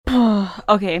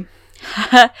Okay.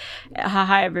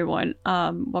 Hi everyone.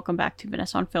 Welcome back to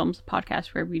Vanessa on Films, the podcast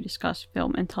where we discuss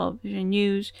film and television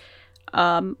news.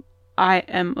 Um, I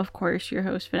am, of course, your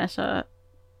host Vanessa.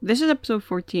 This is episode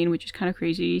 14, which is kind of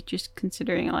crazy, just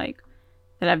considering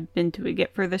that I've been doing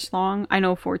it for this long. I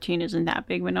know 14 isn't that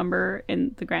big of a number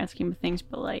in the grand scheme of things,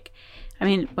 but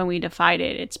when we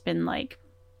divided, it's been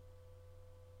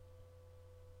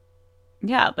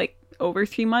over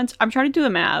 3 months. I'm trying to do the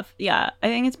math. Yeah, I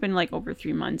think it's been over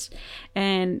 3 months.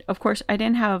 And of course, I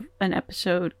didn't have an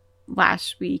episode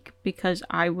last week because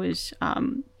I was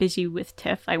busy with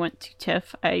TIFF. I went to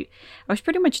TIFF. I was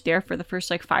pretty much there for the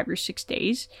first 5 or 6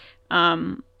 days.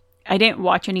 I didn't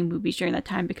watch any movies during that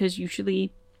time because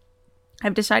usually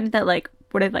I've decided that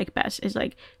what I like best is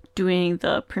doing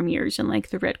the premieres and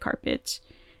the red carpets.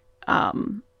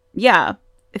 Yeah,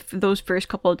 if those first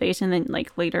couple of days and then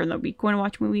later in the week going to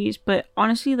watch movies. But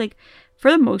honestly,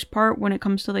 for the most part, when it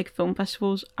comes to film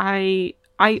festivals, I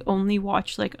only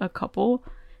watch a couple,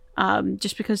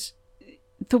 just because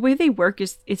the way they work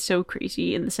is it's so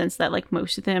crazy in the sense that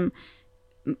most of them,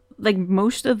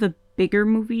 most of the bigger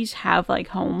movies have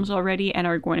homes already and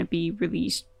are going to be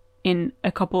released in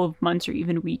a couple of months or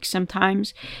even weeks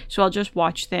sometimes. So I'll just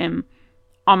watch them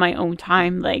on my own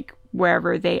time,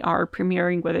 wherever they are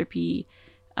premiering, whether it be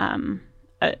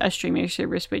a streaming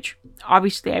service, which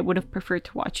obviously I would have preferred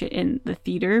to watch it in the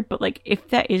theater, but if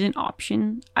that is an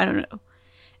option, I don't know.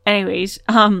 Anyways,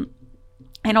 and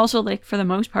also for the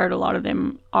most part, a lot of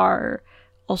them are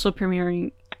also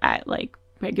premiering at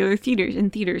regular theaters,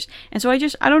 and so I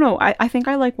don't know, I think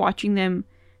I like watching them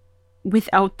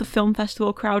without the film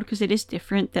festival crowd because it is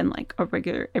different than a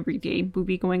regular everyday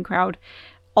movie going crowd.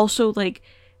 Also,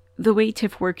 the way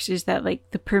TIFF works is that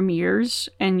the premieres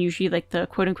and usually the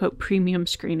quote unquote premium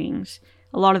screenings,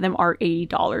 a lot of them are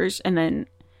 $80 and then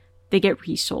they get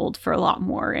resold for a lot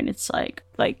more, and it's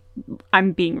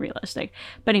I'm being realistic.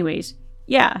 But anyways,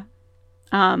 yeah.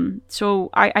 So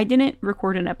I didn't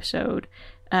record an episode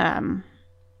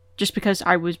just because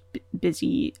I was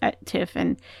busy at TIFF,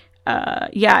 and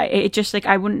it just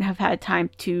I wouldn't have had time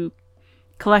to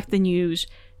collect the news,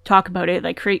 talk about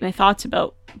it, create my thoughts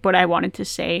about what I wanted to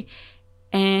say.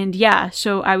 And yeah,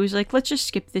 so I was let's just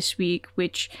skip this week,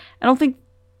 which I don't think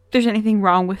there's anything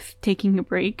wrong with taking a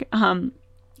break,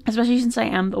 especially since I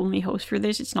am the only host for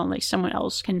this. It's not someone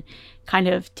else can kind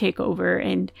of take over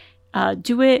and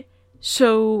do it.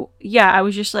 So yeah, I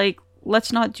was just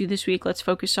let's not do this week, let's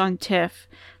focus on TIFF,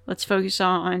 let's focus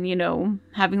on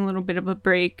having a little bit of a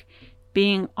break,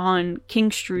 being on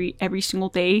King Street every single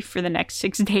day for the next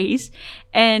 6 days.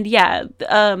 And yeah,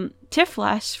 TIFF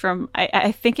lasts from,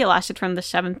 I think it lasted from the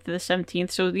 7th to the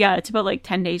 17th. So yeah, it's about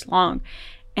 10 days long.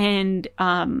 And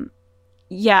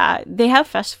yeah, they have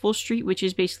Festival Street, which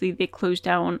is basically they close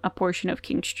down a portion of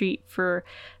King Street for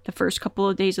the first couple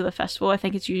of days of the festival. I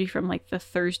think it's usually from the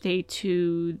Thursday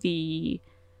to the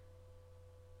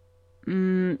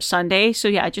Sunday. So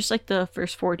yeah, just the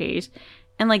first 4 days.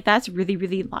 And that's really,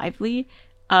 really lively.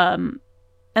 And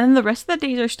then the rest of the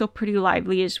days are still pretty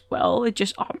lively as well. It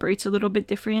just operates a little bit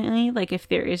differently. If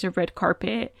there is a red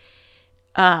carpet,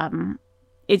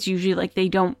 it's usually they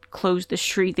don't close the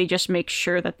street. They just make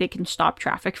sure that they can stop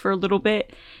traffic for a little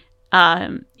bit.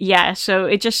 Yeah, so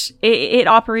it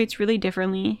operates really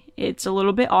differently. It's a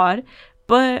little bit odd,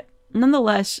 but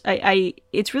nonetheless,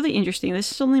 it's really interesting.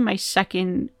 This is only my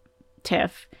second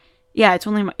TIFF. Yeah, it's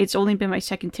only been my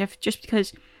second TIFF, just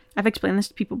because I've explained this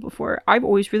to people before. I've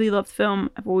always really loved film.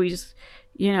 I've always,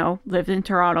 lived in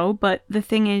Toronto. But the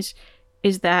thing is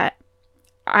that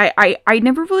I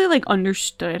never really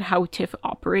understood how TIFF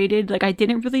operated. I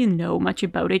didn't really know much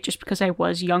about it just because I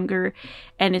was younger,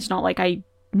 and it's not I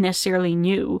necessarily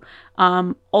knew.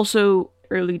 Also,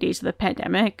 early days of the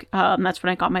pandemic, that's when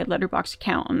I got my Letterboxd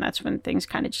account, and that's when things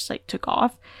kind of just took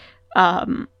off.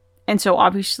 And so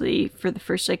obviously for the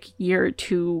first year or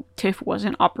two, TIFF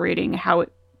wasn't operating how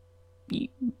it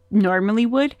normally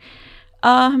would.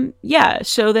 Yeah,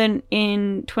 so then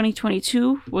in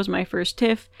 2022 was my first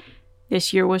TIFF.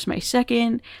 This year was my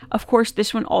second. Of course,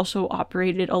 this one also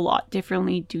operated a lot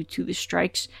differently due to the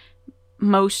strikes.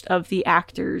 Most of the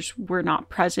actors were not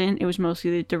present. It was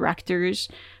mostly the directors,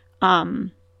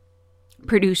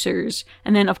 producers,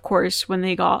 and then of course when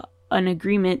they got an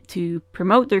agreement to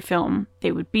promote their film,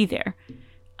 they would be there.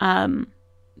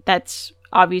 That's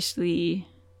obviously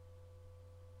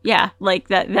yeah, like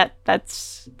that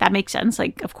makes sense.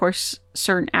 Like, of course,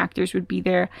 certain actors would be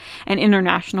there, and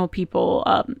international people,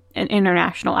 and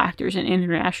international actors and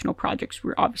international projects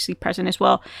were obviously present as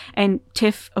well. And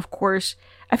TIFF, of course,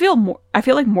 I feel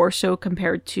like more so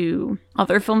compared to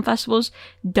other film festivals,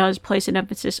 does place an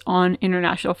emphasis on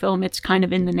international film. It's kind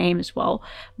of in the name as well.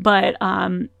 But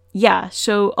yeah,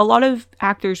 so a lot of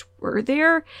actors were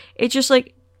there. It's just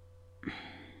like,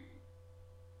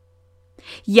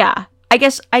 yeah, I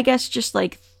guess just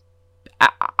like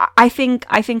I think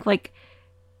like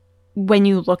when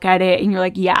you look at it and you're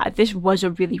like, yeah, this was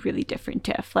a really, really different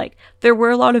TIFF. Like, there were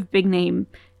a lot of big name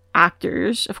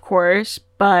actors, of course,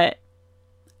 but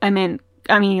I mean,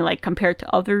 like, compared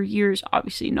to other years,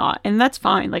 obviously not, and that's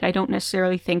fine. Like, I don't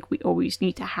necessarily think we always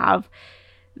need to have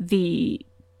the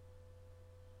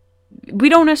we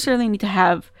don't necessarily need to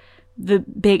have the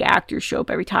big actors show up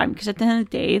every time, because at the end of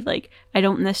the day, like, I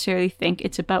don't necessarily think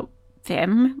it's about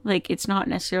them. Like, it's not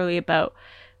necessarily about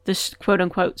the quote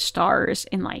unquote stars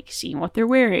and like seeing what they're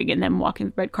wearing and then walking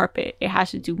the red carpet. It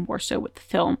has to do more so with the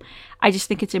film. I just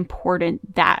think it's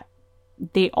important that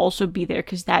they also be there,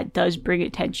 because that does bring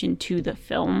attention to the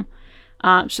film.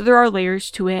 So there are layers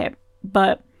to it,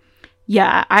 but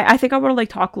yeah, I think I want to like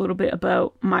talk a little bit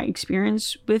about my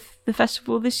experience with the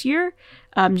festival this year,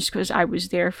 just because I was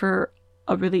there for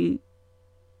a really,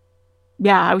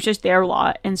 yeah, I was just there a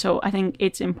lot, and so I think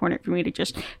it's important for me to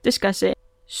just discuss it.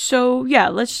 So yeah,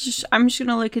 I'm just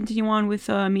gonna like continue on with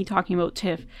me talking about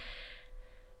TIFF.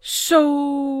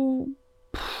 So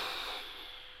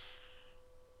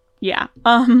yeah,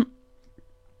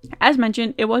 as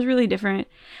mentioned, it was really different.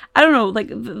 I don't know, like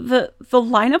the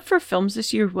lineup for films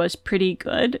this year was pretty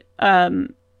good.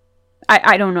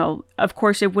 I don't know. Of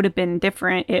course, it would have been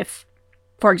different if,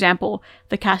 for example,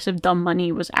 the cast of Dumb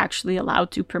Money was actually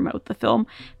allowed to promote the film,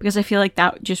 because I feel like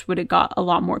that just would have got a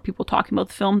lot more people talking about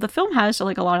the film. The film has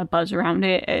like a lot of buzz around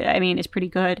it. I mean, it's pretty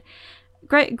good.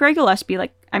 Greg Gillespie,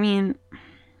 like, I mean,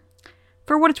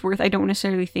 for what it's worth, I don't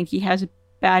necessarily think he has a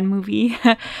bad movie,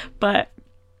 but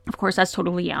of course that's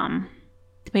totally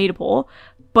debatable.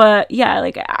 But yeah,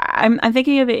 like I'm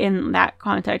thinking of it in that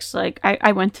context. Like,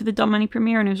 I went to the Dumb Money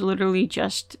premiere and it was literally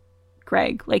just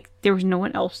Greg. Like, there was no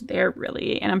one else there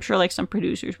really, and I'm sure like some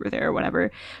producers were there or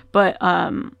whatever, but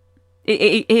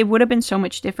it would have been so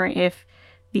much different if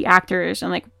the actors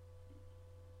and like,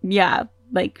 yeah,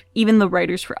 like even the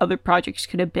writers for other projects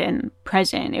could have been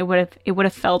present. It would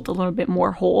have felt a little bit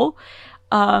more whole.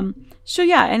 So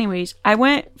yeah, anyways, I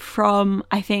went from,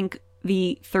 I think,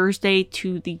 the Thursday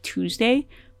to the Tuesday.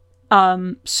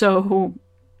 So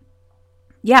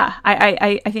yeah,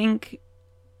 I think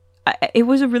it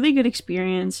was a really good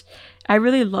experience. I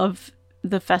really love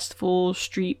the festival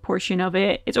street portion of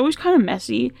it. It's always kind of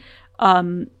messy,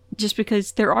 just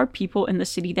because there are people in the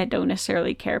city that don't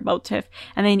necessarily care about TIFF,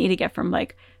 and they need to get from,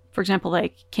 like, for example,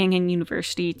 like King and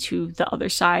University to the other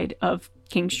side of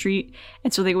King Street,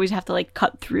 and so they always have to like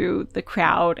cut through the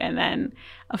crowd. And then,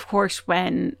 of course,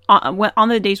 when on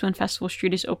the days when Festival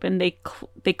Street is open, they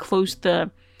close the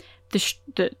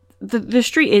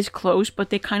street is closed, but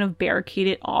they kind of barricade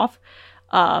it off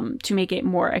to make it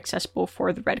more accessible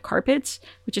for the red carpets,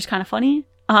 which is kind of funny.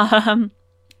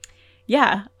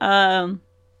 Yeah,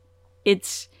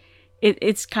 it's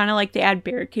kind of like they had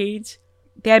barricades.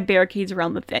 They had barricades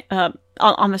around the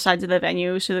on the sides of the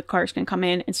venue so the cars can come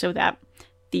in, and so that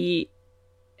the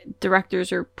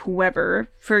directors or whoever,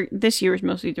 for this year is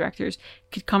mostly directors,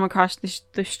 could come across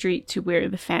the street to where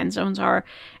the fan zones are.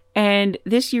 And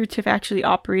this year TIFF actually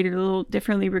operated a little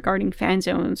differently regarding fan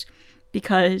zones,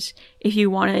 because if you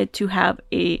wanted to have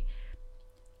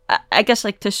I guess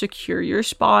like to secure your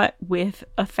spot with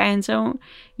a fan zone,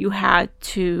 you had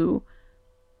to,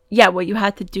 yeah, what you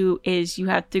had to do is you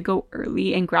had to go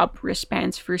early and grab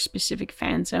wristbands for specific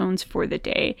fan zones for the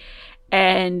day.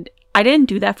 And I didn't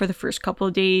do that for the first couple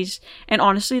of days. And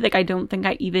honestly, like, I don't think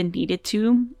I even needed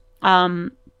to.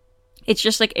 It's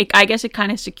just like, I guess it kind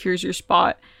of secures your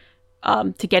spot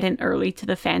to get in early to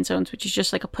the fan zones, which is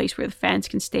just like a place where the fans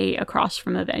can stay across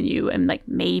from the venue. And like,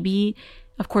 maybe,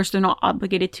 of course, they're not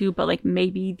obligated to, but like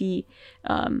maybe the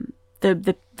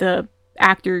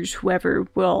actors, whoever,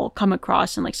 will come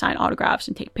across and like sign autographs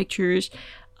and take pictures.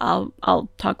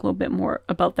 I'll talk a little bit more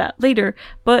about that later.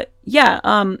 But yeah,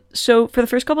 so for the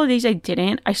first couple of days I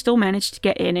didn't. I still managed to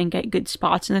get in and get good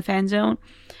spots in the fan zone.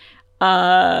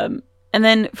 And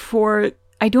then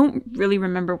I don't really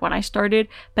remember when I started,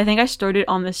 but I think I started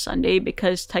on this Sunday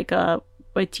because Taika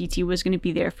Waititi was going to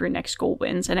be there for Next Goal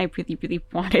Wins, and I really, really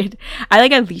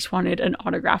at least wanted an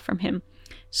autograph from him.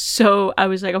 So I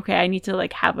was like, okay, I need to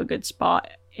like have a good spot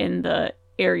in the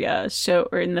area,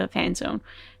 or in the fan zone.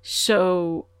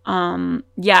 So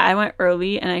Yeah, I went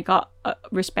early and I got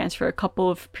wristbands for a couple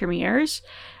of premieres.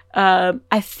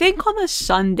 I think on the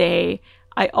Sunday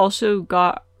I also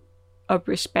got a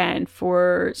wristband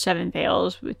for Seven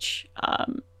Veils, which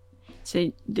it's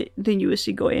the newest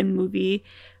Segoyan movie.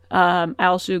 I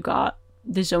also got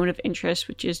The Zone of Interest,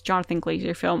 which is Jonathan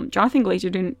Glazer film. Jonathan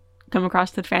Glazer didn't come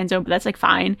across the fan zone, but that's like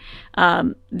fine.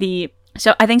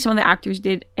 So I think some of the actors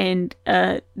did, and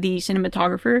the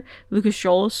cinematographer Lucas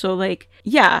Joel. So like,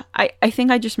 yeah, I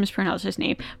think I just mispronounced his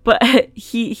name, but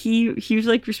he was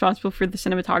like responsible for the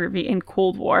cinematography in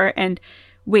Cold War. And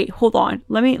wait, hold on,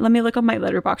 let me look up my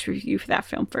Letterboxd review for that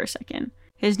film for a second.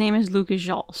 His name is Lucas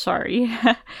Joel. Sorry,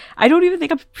 I don't even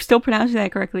think I'm still pronouncing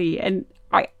that correctly, and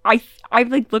I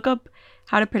like look up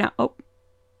how to pronounce. Oh,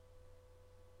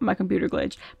 my computer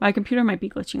glitched. My computer might be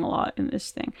glitching a lot in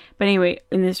this thing, but anyway,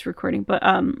 in this recording. But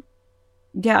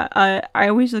yeah, I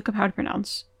always look up how to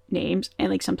pronounce names,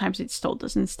 and like sometimes it still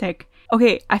doesn't stick.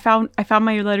 Okay, I found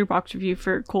my Letterboxd review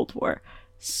for Cold War,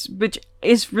 which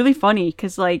is really funny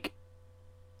because like,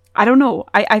 I don't know.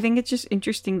 I think it's just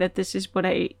interesting that this is what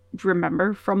I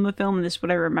remember from the film, and this is what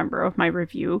I remember of my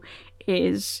review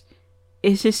is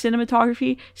his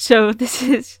cinematography. So this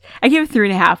is, I give it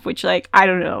 3.5, which like, I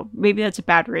don't know, maybe that's a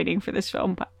bad rating for this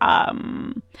film, but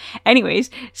anyways,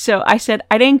 so I said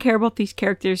I didn't care about these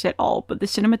characters at all, but the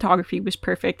cinematography was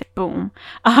perfect. Boom.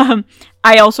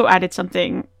 I also added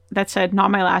something that said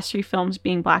not my last 3 films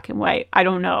being black and white. I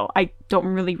don't know, I don't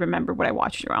really remember what I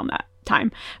watched around that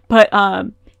time, but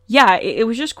yeah, it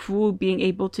was just cool being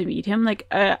able to meet him. Like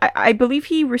I believe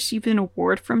he received an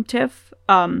award from TIFF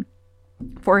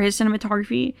for his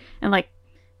cinematography, and like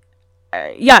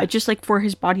yeah, just like for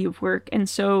his body of work. And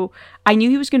so I knew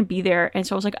he was gonna be there, and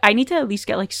so I was like, I need to at least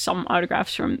get like some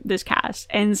autographs from this cast.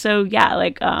 And so yeah,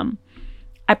 like I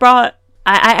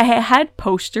had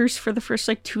posters for the first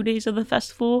like 2 days of the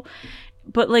festival,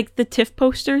 but like the TIFF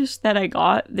posters that I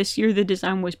got this year, the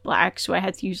design was black, so I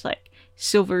had to use like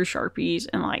silver Sharpies,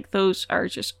 and like those are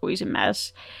just always a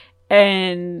mess.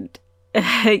 And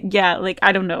yeah, like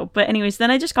I don't know, but anyways, then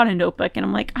I just got a notebook, and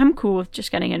I'm like, I'm cool with just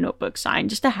getting a notebook signed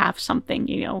just to have something,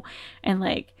 you know. And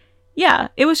like, yeah,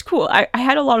 it was cool. I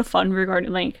had a lot of fun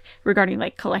regarding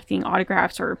like collecting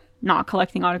autographs or not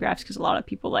collecting autographs, because a lot of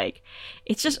people, like,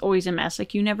 it's just always a mess.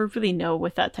 Like, you never really know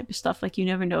with that type of stuff. Like, you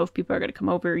never know if people are going to come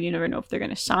over, you never know if they're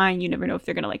going to sign, you never know if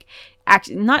they're going to like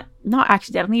not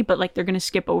accidentally, but like they're going to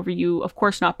skip over you, of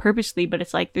course not purposely, but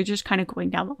it's like they're just kind of going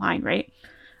down the line, right?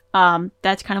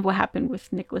 That's kind of what happened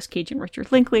with Nicolas Cage and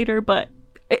Richard Linklater, but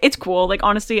it's cool. Like,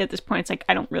 honestly, at this point, it's like,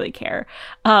 I don't really care.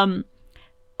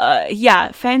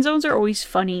 Yeah, fan zones are always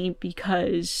funny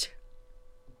because,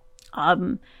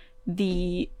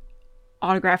 the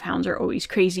autograph hounds are always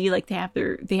crazy. Like, they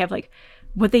have like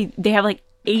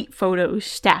 8 photos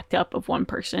stacked up of one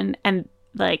person, and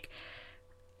like,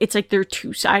 it's like they're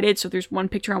 2-sided, so there's one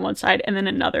picture on one side and then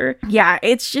another. Yeah,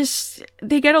 it's just,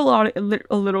 they get a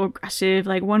little aggressive.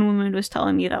 Like, one woman was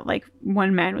telling me that like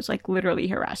one man was like literally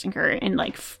harassing her, and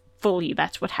like fully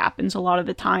that's what happens a lot of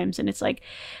the times. And it's like,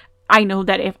 I know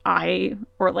that if I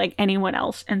or like anyone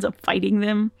else ends up fighting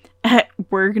them,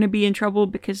 we're gonna be in trouble,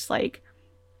 because like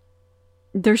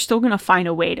they're still gonna find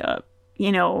a way to,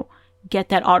 you know, get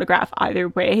that autograph either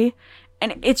way.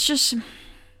 And it's just,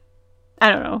 I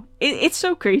don't know. It's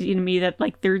so crazy to me that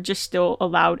like they're just still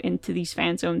allowed into these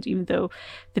fan zones, even though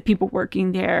the people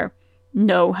working there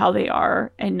know how they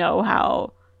are and know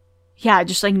how, yeah,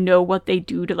 just like know what they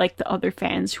do to like the other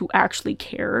fans who actually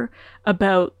care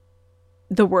about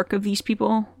the work of these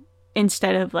people,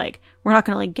 instead of like, we're not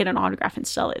gonna like get an autograph and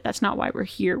sell it. That's not why we're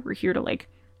here. We're here to like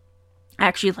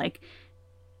actually like,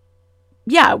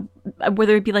 yeah,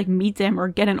 whether it be like meet them or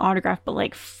get an autograph, but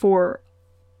like for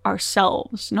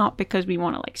ourselves, not because we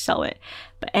want to like sell it.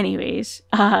 But anyways,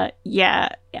 yeah,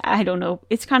 I don't know,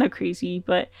 it's kind of crazy,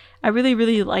 but I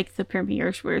really like the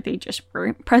premieres where they just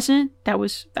weren't present. That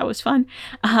was fun.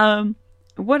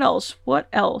 What else?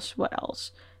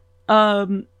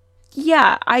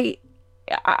 Yeah,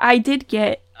 I did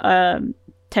get Taika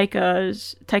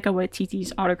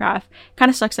Waititi's autograph. Kind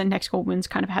of sucks that Next Gold Wins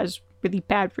kind of has really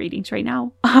bad ratings right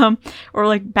now, or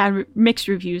like mixed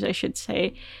reviews, I should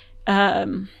say.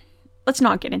 Let's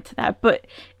not get into that, but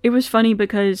it was funny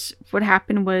because what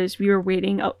happened was we were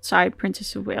waiting outside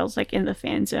Princess of Wales, like in the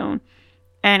fan zone,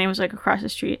 and it was like across the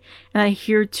street, and I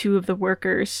hear 2 of the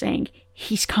workers saying,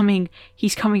 he's coming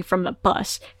from the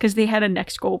bus, because they had a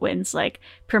Next Goal Wins like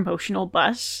promotional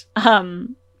bus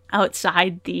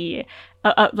outside the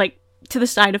like to the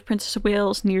side of Princess of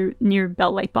Wales near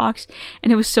Bell Lightbox,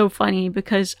 and it was so funny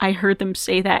because I heard them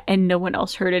say that and no one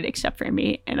else heard it except for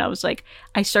me, and I was like,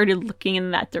 I started looking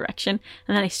in that direction,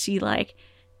 and then I see like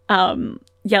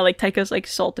like Taika's like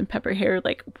salt and pepper hair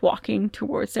like walking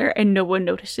towards there, and no one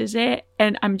notices it,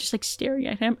 and I'm just like staring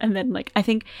at him, and then like I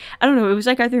don't know, it was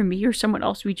like either me or someone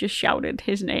else, we just shouted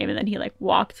his name, and then he like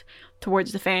walked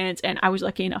towards the fans, and I was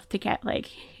lucky enough to get like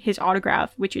his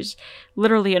autograph, which is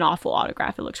literally an awful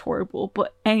autograph. It looks horrible,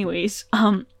 but anyways,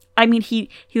 I mean, he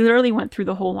literally went through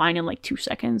the whole line in like 2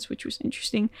 seconds, which was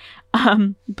interesting.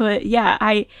 But yeah,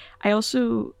 I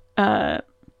also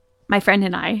my friend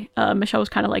and I, Michelle was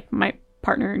kind of like my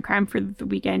partner in crime for the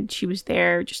weekend. She was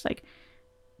there just like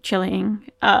chilling,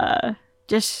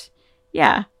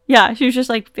 she was just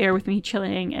like there with me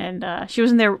chilling, and she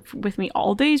wasn't there with me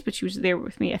all days, but she was there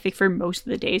with me I think for most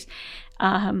of the days.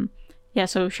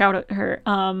 So shout out to her.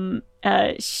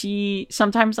 She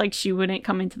sometimes like she wouldn't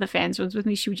come into the fan zones with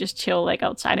me, she would just chill like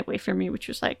outside away from me, which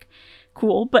was like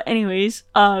cool. But anyways,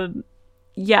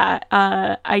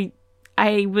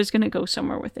 I was gonna go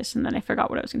somewhere with this, and then I forgot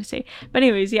what I was gonna say. But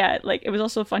anyways, yeah, like it was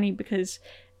also funny because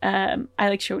I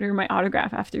like showed her my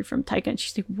autograph after from Taika, and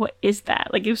she's like, "What is that?"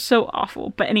 Like it was so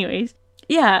awful. But anyways,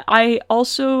 yeah, I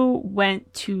also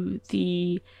went to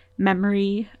the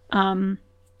memory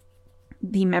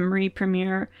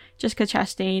premiere. Jessica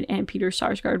Chastain and Peter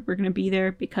Sarsgaard were gonna be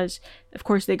there because, of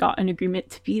course, they got an agreement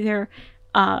to be there.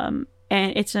 And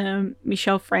it's a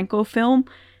Michel Franco film,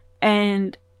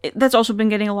 and that's also been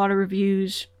getting a lot of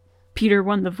reviews. Peter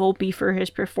won the Volpe for his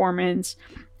performance.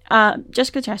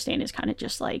 Jessica Chastain is kind of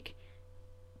just like,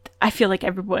 I feel like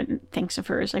everyone thinks of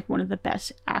her as like one of the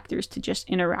best actors to just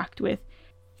interact with.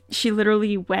 She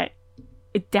literally went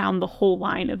down the whole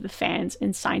line of the fans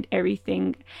and signed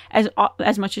everything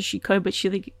as much as she could, but she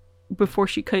like, before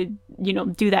she could,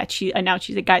 do that, she announced,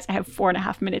 she's like, guys, I have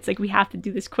 4.5 minutes, like we have to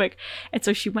do this quick. And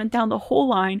so she went down the whole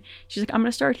line. She's like, I'm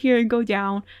gonna start here and go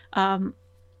down.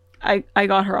 I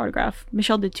got her autograph.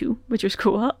 Michelle did too, which was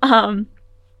cool.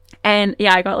 And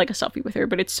yeah, I got like a selfie with her,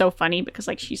 but it's so funny because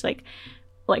like she's like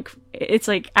it's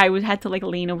like I had to like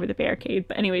lean over the barricade.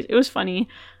 But anyways, it was funny.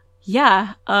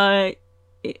 Yeah.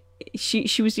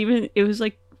 She was even, it was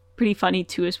like pretty funny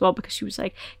too as well, because she was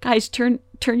like, guys, turn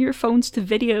your phones to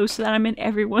video so that I'm in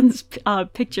everyone's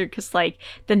picture, because like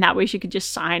then that way she could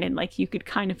just sign, and like you could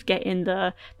kind of get in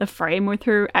the frame with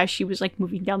her as she was like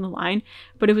moving down the line.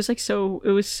 But it was like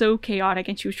it was so chaotic,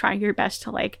 and she was trying her best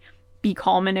to like be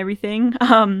calm and everything.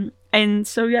 And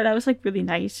so yeah, that was like really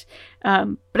nice.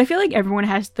 But I feel like everyone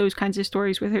has those kinds of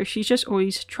stories with her. She's just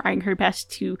always trying her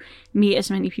best to meet as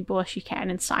many people as she can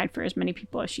and sign for as many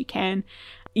people as she can.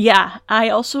 Yeah, I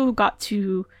also got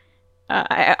to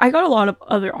I got a lot of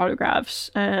other autographs.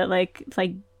 Like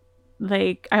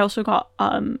I also got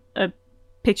a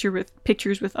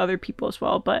pictures with other people as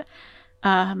well. But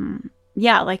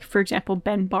yeah, like for example,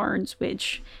 Ben Barnes,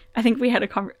 which I think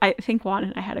I think Juan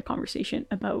and I had a conversation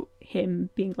about him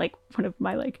being like one of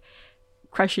my like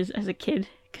crushes as a kid,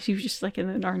 because he was just like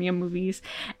in the Narnia movies,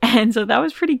 and so that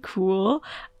was pretty cool.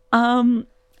 I'm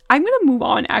gonna move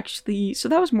on actually. So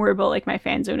that was more about like my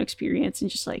fan zone experience and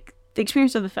just like the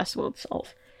experience of the festival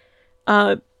itself.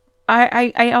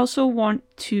 I also want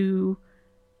to.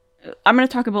 I'm gonna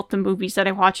talk about the movies that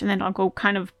I watch, and then I'll go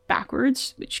kind of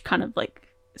backwards, which kind of like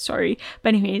sorry, but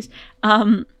anyways,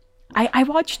 I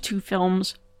watched 2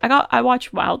 films. I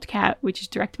watched Wildcat, which is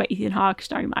directed by Ethan Hawke,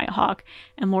 starring Maya Hawke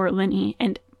and Laura Linney,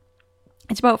 and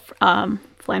it's about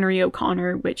Flannery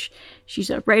O'Connor, which she's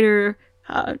a writer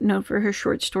known for her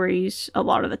short stories a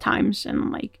lot of the times,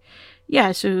 and like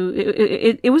yeah, so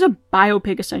it was a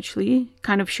biopic essentially,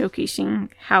 kind of showcasing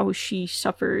how she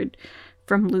suffered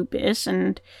from lupus.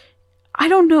 And I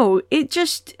don't know, it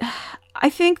just, I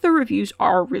think the reviews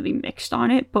are really mixed on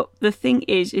it, but the thing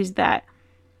is that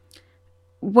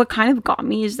what kind of got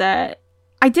me is that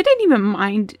I didn't even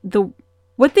mind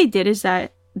what they did is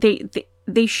that they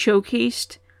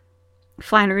showcased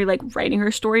Flannery like writing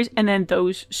her stories, and then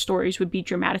those stories would be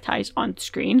dramatized on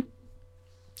screen.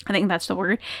 I think that's the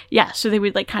word. Yeah, so they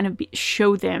would like kind of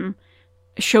show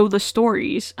the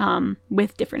stories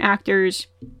with different actors.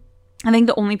 I think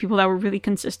the only people that were really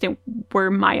consistent were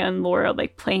Maya and Laura,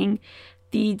 like playing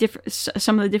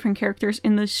some of the different characters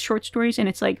in the short stories, and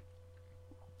it's like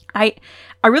I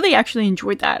really actually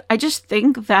enjoyed that. I just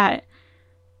think that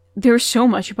there's so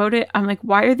much about it. I'm like,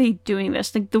 why are they doing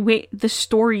this? Like the way the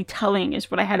storytelling is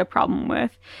what I had a problem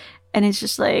with. And it's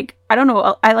just like, I don't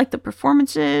know. I like the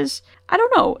performances. I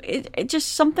don't know. It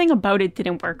just, something about it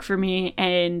didn't work for me.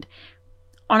 And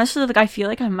honestly, like I feel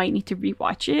like I might need to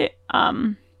rewatch it.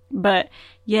 But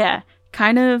yeah,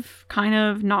 kind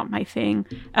of not my thing.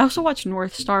 I also watched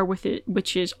North Star with it,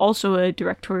 which is also a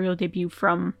directorial debut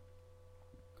from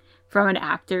an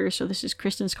actor. So this is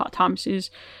Kristen Scott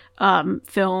Thomas's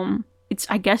film. It's,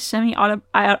 I guess, semi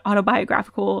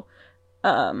autobiographical.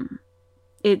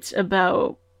 It's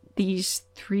about these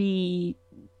three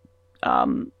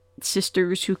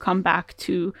sisters who come back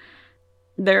to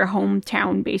their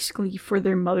hometown basically for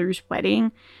their mother's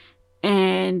wedding,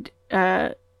 and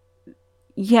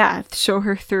so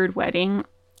her third wedding,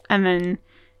 and then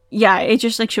it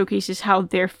just like showcases how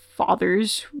their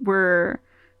fathers were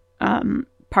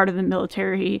part of the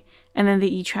military, and then they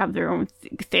each have their own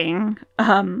thing.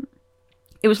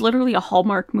 It was literally a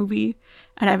Hallmark movie,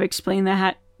 and I've explained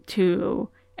that to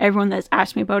everyone that's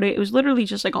asked me about it. It was literally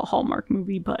just like a Hallmark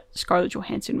movie, but Scarlett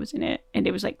Johansson was in it, and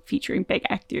it was like featuring big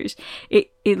actors.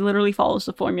 It literally follows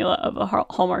the formula of a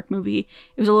Hallmark movie.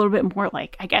 It was a little bit more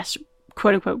like, I guess,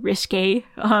 quote unquote risque.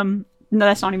 No,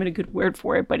 that's not even a good word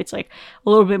for it, but it's like a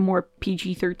little bit more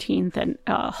PG-13 than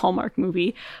a Hallmark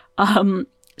movie. So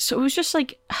it was just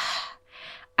like,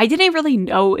 I didn't really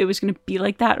know it was going to be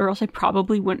like that, or else I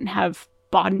probably wouldn't have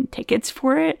bought tickets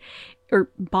for it, or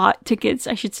bought tickets,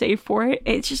 I should say, for it.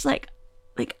 It's just like,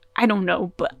 I don't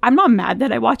know, but I'm not mad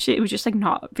that I watched it. It was just like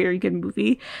not a very good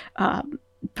movie. The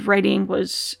writing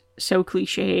was so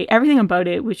cliche. Everything about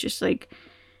it was just like,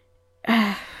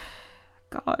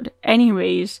 God.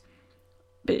 Anyways,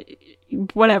 but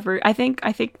whatever. I think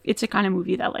it's a kind of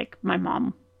movie that like my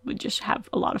mom would just have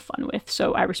a lot of fun with,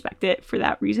 so I respect it for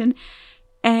that reason.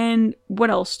 And what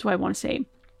else do I want to say?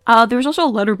 There was also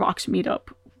a Letterboxd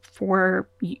meetup for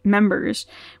members,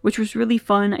 which was really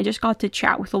fun. I just got to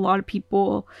chat with a lot of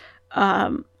people.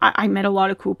 I met a lot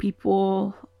of cool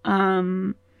people.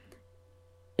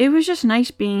 It was just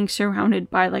nice being surrounded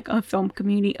by like a film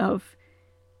community of,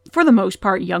 for the most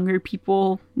part, younger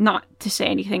people. Not to say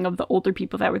anything of the older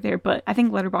people that were there, but I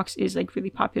think Letterboxd is like really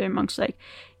popular amongst like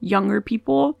younger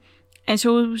people. And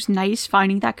so it was nice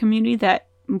finding that community that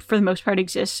for the most part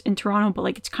exists in Toronto, but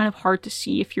like it's kind of hard to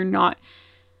see if you're not,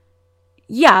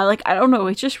 like I don't know,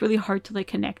 it's just really hard to like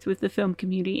connect with the film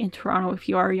community in Toronto if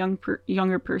you are a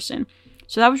younger person.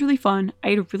 So that was really fun. I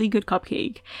ate a really good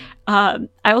cupcake. I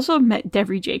also met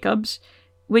Devery Jacobs,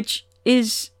 which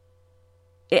is,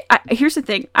 here's the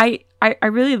thing, I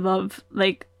really love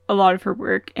like a lot of her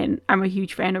work, and I'm a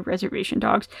huge fan of Reservation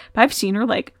Dogs, but I've seen her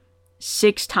like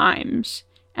 6 times,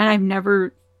 and I've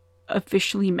never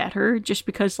officially met her, just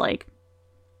because like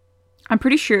I'm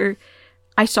pretty sure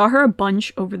I saw her a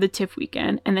bunch over the TIFF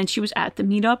weekend, and then she was at the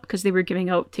meetup because they were giving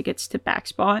out tickets to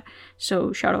Backspot.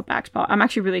 So shout out Backspot. I'm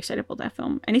actually really excited about that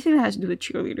film. Anything that has to do with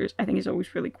cheerleaders, I think, is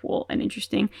always really cool and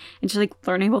interesting, and just like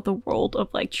learning about the world of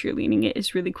like cheerleading it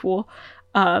is really cool.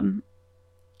 So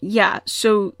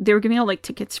they were giving out like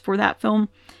tickets for that film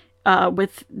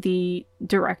with the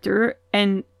director,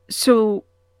 and so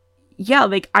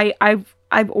like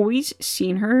I've always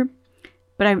seen her,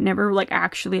 but I've never like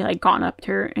actually like gone up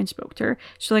to her and spoke to her.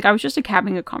 So like I was just like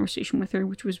having a conversation with her,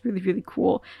 which was really, really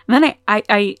cool. And then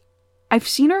I've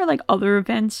seen her like other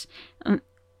events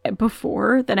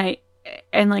before that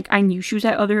I knew she was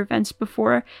at other events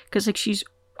before, because like she's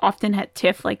often at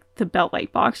TIFF, like the Bell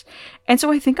Lightbox. And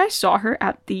so I think I saw her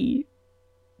at the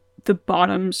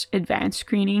Bottoms advanced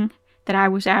screening that I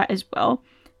was at as well.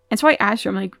 And so I asked her,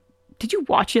 I'm like, did you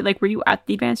watch it? Like, were you at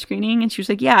the advanced screening? And she was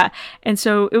like, yeah. And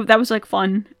so that was like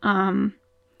fun.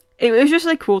 It was just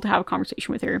like cool to have a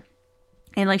conversation with her.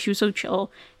 And like, she was so chill,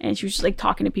 and she was just like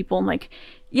talking to people and like,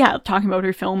 talking about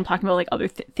her film, talking about like other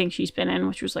things she's been in,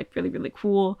 which was like really, really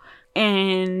cool.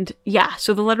 And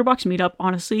so the Letterboxd meetup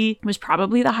honestly was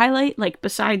probably the highlight, like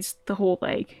besides the whole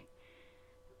like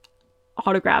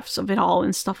autographs of it all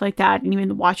and stuff like that, and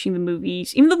even watching the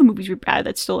movies. Even though the movies were bad,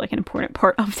 that's still like an important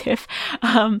part of TIFF.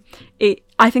 I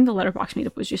think the Letterboxd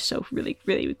meetup was just so really,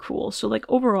 really cool. So like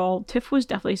overall, TIFF was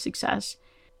definitely a success.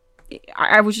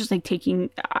 I was just like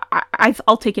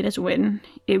I'll take it as a win.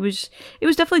 It was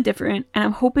definitely different, and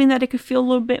I'm hoping that it could feel a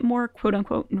little bit more quote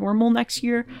unquote normal next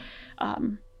year.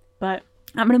 But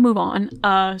I'm gonna move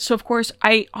on. So of course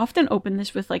I often open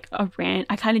this with like a rant.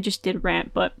 I kind of just did a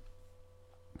rant, but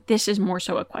this is more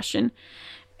so a question.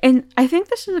 And I think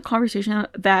this is a conversation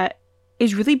that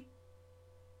is really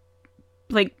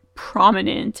like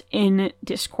prominent in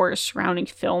discourse surrounding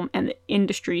film and the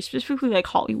industry, specifically like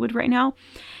Hollywood right now.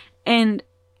 And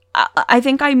I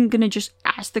think I'm going to just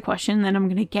ask the question, then I'm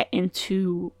going to get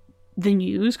into the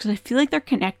news, because I feel like they're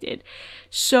connected.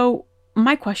 So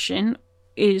my question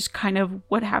is kind of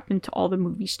what happened to all the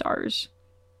movie stars.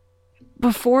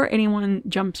 Before anyone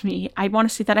jumps me, I want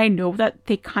to say that I know that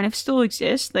they kind of still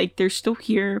exist. Like, they're still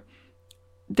here.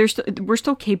 we're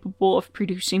still capable of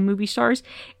producing movie stars.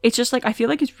 It's just like, I feel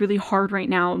like it's really hard right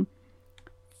now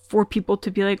for people to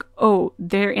be like, oh,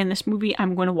 they're in this movie,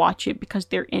 I'm going to watch it because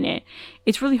they're in it.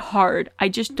 It's really hard. I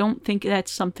just don't think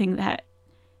that's something that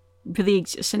really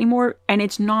exists anymore. And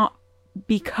it's not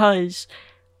because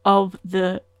of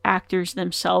the actors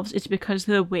themselves. It's because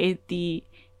of the way the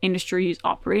industry is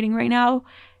operating right now.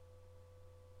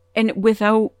 And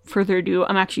without further ado,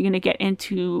 I'm actually going to get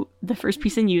into the first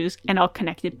piece of news, and I'll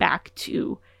connect it back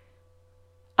to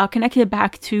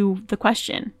the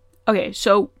question. Okay,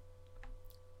 so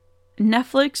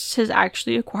Netflix has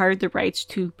actually acquired the rights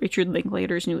to Richard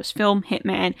Linklater's newest film,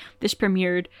 Hitman. This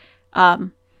premiered,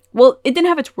 well, it didn't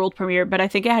have its world premiere, but I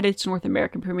think it had its North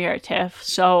American premiere at TIFF,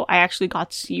 so I actually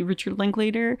got to see Richard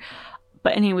Linklater.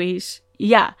 But anyways,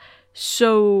 yeah,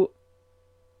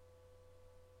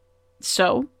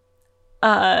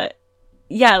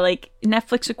 yeah, like,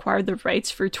 Netflix acquired the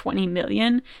rights for $20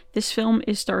 million. This film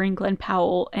is starring Glenn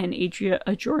Powell and Adria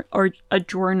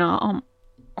Arjona.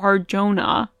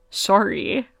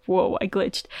 Sorry. Whoa, I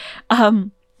glitched.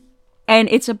 And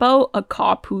it's about a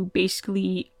cop who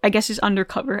basically, I guess, is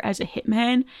undercover as a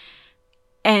hitman.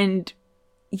 And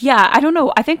yeah, I don't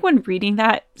know. I think when reading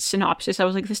that synopsis, I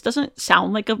was like, this doesn't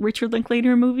sound like a Richard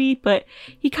Linklater movie, but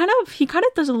he kind of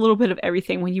does a little bit of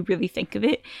everything when you really think of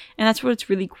it. And that's what's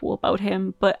really cool about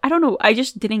him. But I don't know. I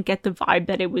just didn't get the vibe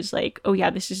that it was like, oh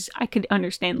yeah, I could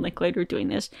understand Linklater doing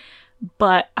this.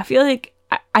 But I feel like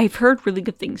I've heard really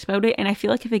good things about it, and I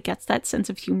feel like if it gets that sense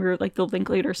of humor, like the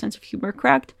Linklater sense of humor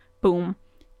correct, boom,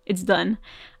 it's done.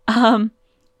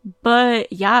 But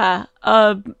yeah,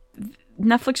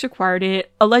 Netflix acquired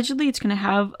it. Allegedly, it's gonna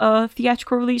have a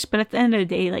theatrical release, but at the end of the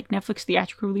day, like, Netflix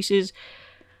theatrical releases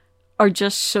are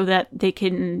just so that they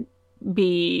can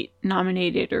be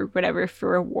nominated or whatever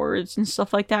for awards and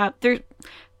stuff like that. There's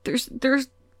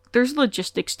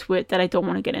logistics to it that I don't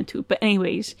want to get into. But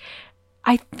anyways,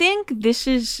 I think this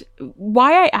is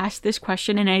why I asked this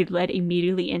question and I led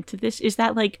immediately into this, is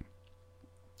that, like,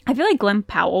 I feel like Glenn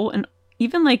Powell and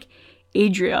even, like,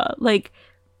 Adria, like,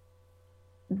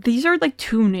 these are, like,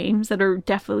 two names that are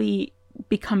definitely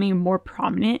becoming more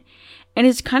prominent. And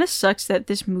it kind of sucks that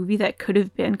this movie that could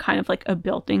have been kind of like a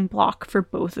building block for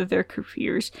both of their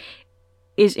careers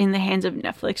is in the hands of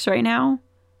Netflix right now.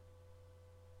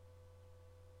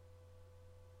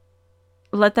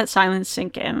 Let that silence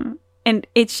sink in. And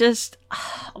it's just,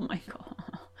 oh my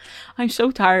god, I'm so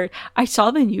tired. I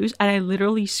saw the news and I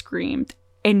literally screamed,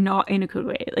 and not in a good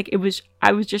way. Like,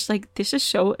 I was just like, this is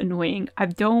so annoying. I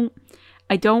don't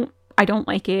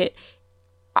like it.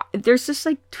 There's this,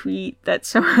 like, tweet that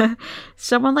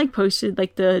someone like posted,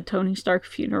 like, the Tony Stark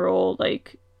funeral,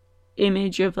 like,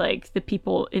 image of, like, the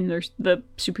people in the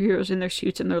superheroes in their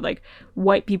suits, and they're like,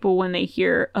 white people, when they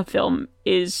hear a film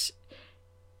is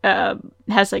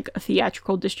has, like, a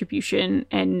theatrical distribution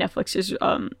and Netflix is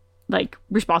like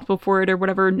responsible for it or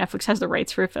whatever. Netflix has the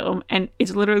rights for a film, and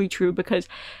it's literally true, because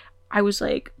I was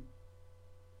like,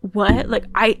 what? Like,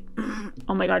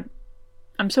 oh my god,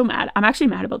 I'm so mad. I'm actually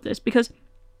mad about this, because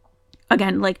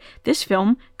again, like, this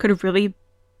film could have really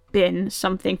been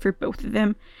something for both of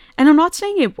them, and I'm not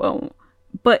saying it won't,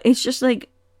 but it's just like,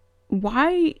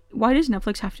 why does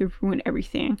Netflix have to ruin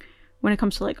everything when it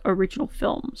comes to, like, original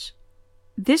films?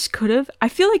 This could have, I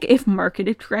feel like, if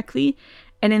marketed correctly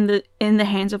and in the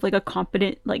hands of, like, a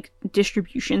competent, like,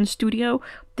 distribution studio,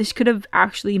 this could have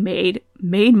actually made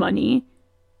money,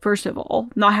 first of all,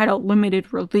 not had a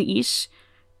limited release,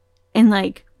 and,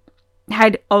 like,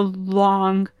 had a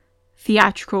long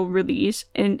theatrical release,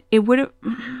 and it would have,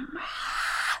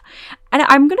 and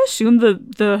I'm gonna assume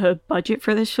the budget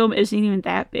for this film isn't even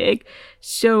that big.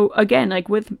 So again, like,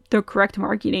 with the correct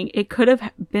marketing, it could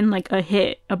have been, like,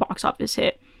 a box office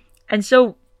hit. And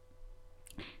so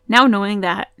now, knowing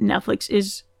that Netflix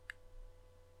is,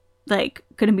 like,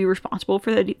 gonna be responsible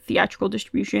for the theatrical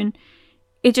distribution,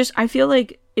 I feel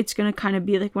like it's gonna kind of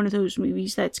be like one of those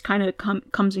movies that's kind of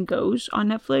comes and goes on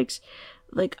Netflix.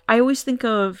 Like, I always think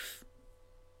of,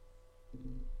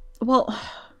 well,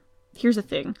 here's the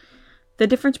thing. The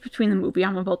difference between the movie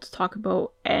I'm about to talk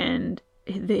about and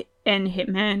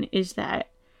Hitman is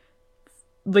that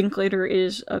Linklater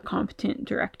is a competent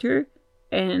director,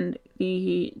 and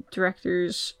the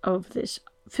directors of this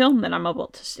film that I'm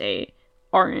about to say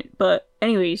aren't. But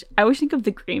anyways, I always think of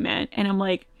The Gray Man, and I'm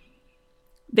like,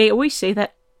 they always say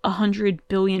that 100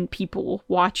 billion people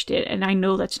watched it, and I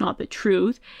know that's not the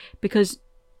truth, because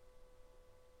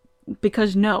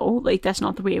no, like, that's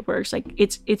not the way it works. Like,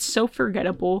 it's so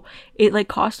forgettable. It, like,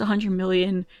 cost 100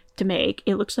 million to make.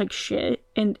 It looks like shit,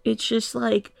 and it's just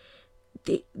like,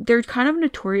 they're kind of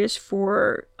notorious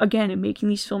for, again, making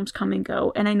these films come and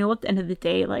go. And I know at the end of the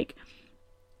day, like,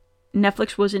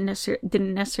 Netflix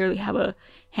didn't necessarily have a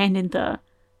hand in the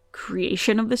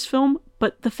creation of this film,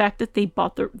 but the fact that they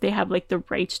have like the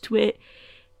rights to it,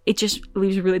 it just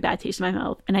leaves a really bad taste in my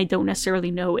mouth. And I don't necessarily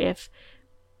know if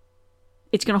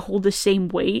it's gonna hold the same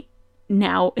weight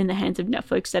now in the hands of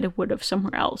Netflix that it would have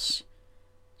somewhere else.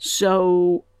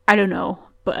 So I don't know,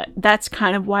 but that's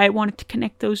kind of why I wanted to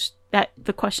connect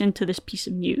the question to this piece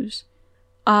of news.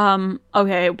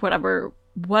 Okay, whatever.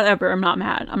 I'm not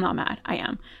mad. I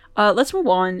am. Let's move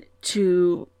on.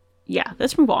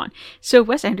 So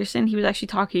Wes Anderson, he was actually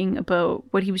talking about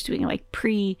what he was doing like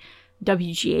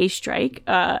pre-WGA strike.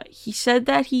 He said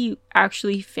that he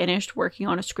actually finished working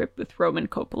on a script with Roman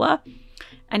Coppola,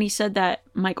 and he said that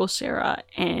Michael Cera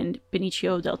and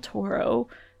Benicio del Toro,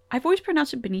 I've always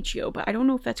pronounced it Benicio, but I don't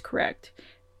know if that's correct.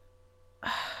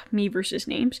 Me versus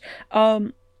names.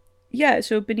 So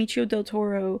Benicio del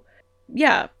Toro,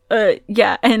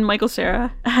 and Michael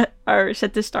Cera are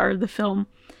set to star the film.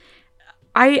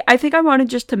 I think I wanted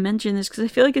just to mention this because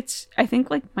I think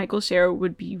like Michael Cera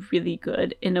would be really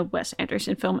good in a Wes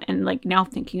Anderson film, and like now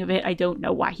thinking of it, I don't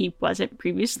know why he wasn't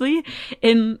previously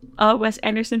in a Wes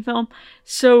Anderson film.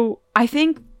 So I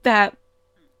think that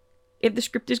if the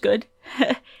script is good,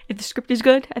 I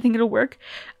think it'll work.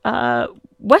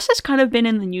 Wes has kind of been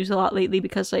in the news a lot lately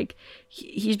because like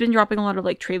he's been dropping a lot of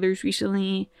like trailers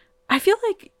recently. I feel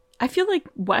like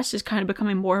Wes is kind of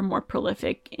becoming more and more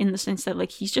prolific in the sense that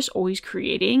like he's just always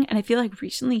creating, and I feel like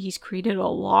recently he's created a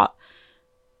lot.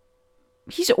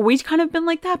 He's always kind of been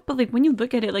like that, but like when you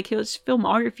look at it, like his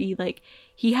filmography, like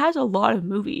he has a lot of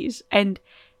movies, and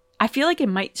I feel like it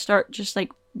might start just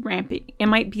like ramping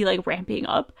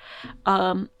up.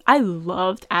 I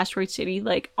loved Asteroid City,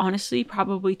 like honestly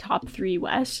probably top 3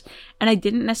 Wes, and I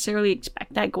didn't necessarily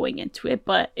expect that going into it,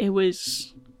 but it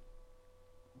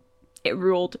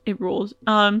ruled.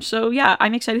 So yeah,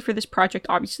 I'm excited for this project,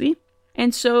 obviously.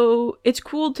 And so it's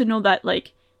cool to know that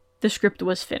like the script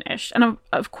was finished. And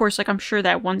of course, like I'm sure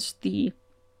that once the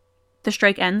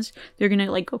strike ends, they're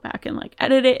gonna like go back and like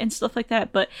edit it and stuff like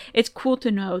that. But it's cool to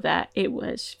know that it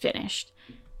was finished.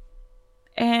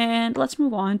 And let's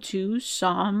move on to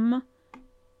some,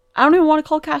 I don't even want to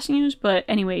call casting news, but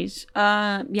anyways,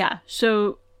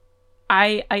 so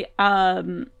I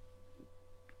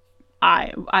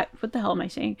what the hell am I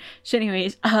saying? So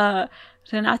anyways, Renate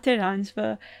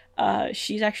Reinsve,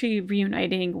 she's actually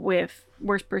reuniting with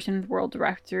Worst Person in the World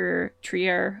director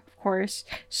Trier, of course.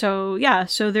 So yeah,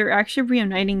 so they're actually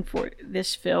reuniting for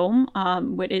this film,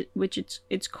 which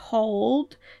it's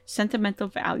called Sentimental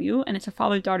Value, and it's a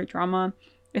father-daughter drama.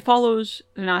 It follows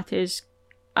Renate's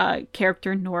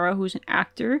character Nora, who's an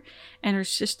actor, and her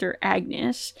sister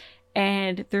Agnes,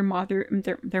 and their mother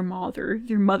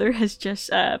has just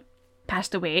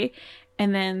passed away,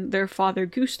 and then their father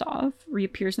Gustav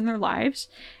reappears in their lives.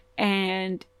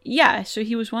 And yeah, so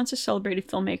he was once a celebrated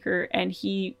filmmaker, and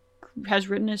he has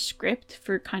written a script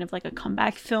for kind of like a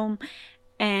comeback film,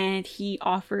 and he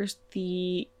offers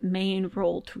the main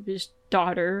role to his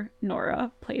daughter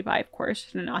Nora, played by of course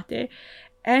Renate.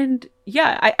 And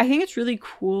yeah, I think it's really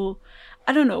cool.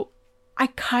 I don't know, I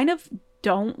kind of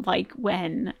don't like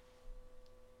when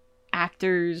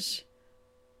actors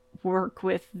work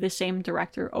with the same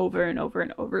director over and over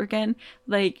and over again.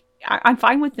 Like I'm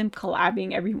fine with them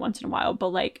collabing every once in a while, but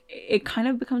like it kind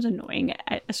of becomes annoying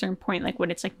at a certain point, like when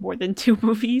it's like more than 2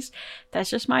 movies. That's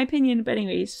just my opinion. But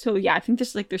anyways, so yeah, I think this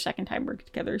is like their second time working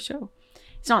together, so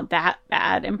it's not that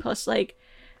bad. And plus, like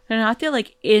Renate,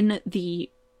 like in the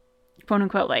quote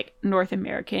unquote like North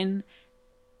American,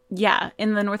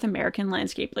 in the North American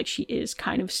landscape, like she is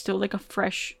kind of still like a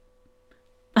fresh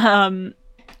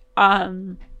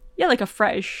like a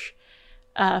fresh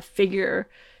figure,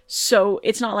 so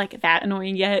it's not like that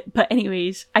annoying yet. But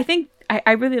anyways, I think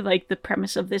I really like the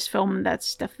premise of this film, and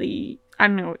that's definitely, I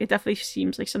don't know, it definitely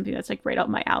seems like something that's like right up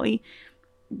my alley.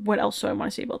 What else do I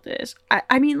want to say about this?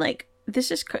 I mean, like,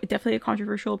 this is definitely a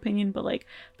controversial opinion, but like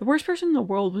The Worst Person in the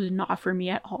World was not for me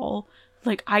at all.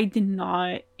 Like I did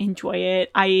not enjoy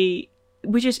it.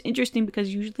 Which is interesting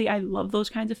because usually I love those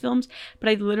kinds of films, but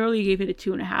I literally gave it a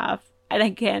 2.5. And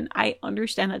again, I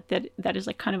understand that is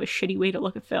like kind of a shitty way to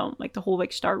look at film, like the whole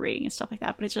like star rating and stuff like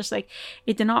that. But it's just like,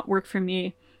 it did not work for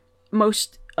me.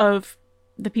 Most of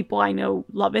the people I know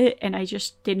love it, and I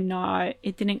just did not,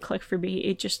 it didn't click for me.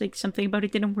 It just like something about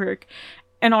it didn't work.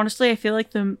 And honestly, I feel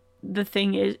like the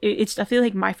thing is, it's definitely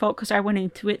like my fault because I went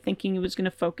into it thinking it was going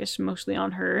to focus mostly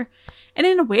on her. And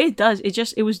in a way it does.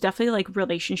 It was definitely like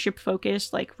relationship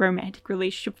focused, like romantic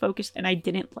relationship focused. And I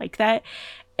didn't like that.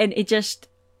 And it just,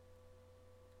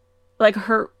 like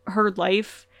her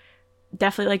life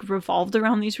definitely like revolved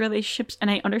around these relationships, and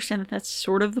I understand that that's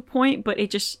sort of the point, but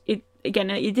it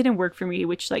didn't work for me,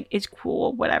 which like is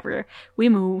cool, whatever, we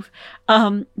move.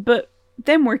 But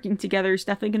them working together is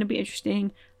definitely going to be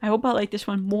interesting. I hope I like this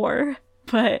one more.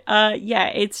 But yeah,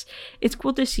 it's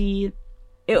cool to see.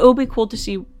 It'll be cool to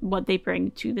see what they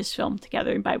bring to this film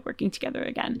together by working together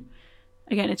again.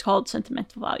 It's called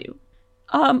Sentimental Value.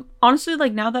 Honestly,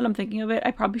 like, now that I'm thinking of it,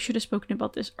 I probably should have spoken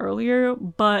about this earlier,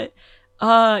 but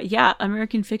yeah,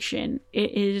 American Fiction.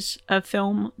 It is a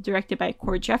film directed by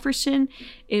Cord Jefferson.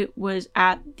 It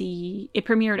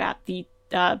premiered at the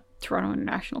Toronto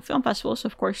International Film Festival, so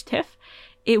of course TIFF.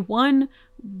 It won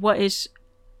what is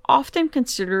often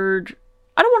considered,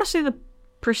 I don't want to say the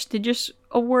prestigious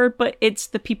award, but it's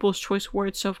the People's Choice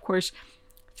Award, so of course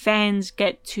fans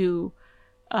get to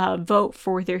vote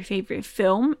for their favorite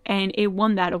film, and it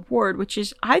won that award, which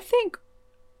is, I think,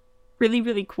 really,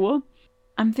 really cool.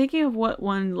 I'm thinking of what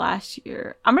won last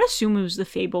year. I'm gonna assume it was The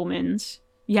Fabelmans.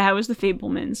 Yeah, it was The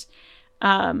Fabelmans.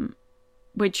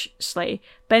 Which slay.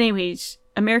 But anyways,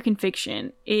 American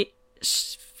Fiction. It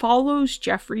follows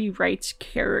Jeffrey Wright's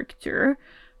character,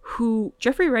 who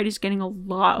Jeffrey Wright is getting a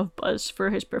lot of buzz for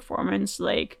his performance,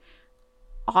 like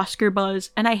Oscar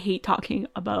buzz. And I hate talking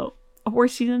about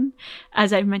award season,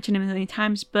 as I've mentioned a million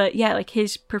times. But yeah, like,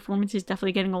 his performance is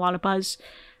definitely getting a lot of buzz.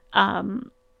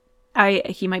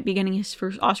 He might be getting his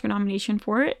first Oscar nomination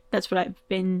for it. That's what I've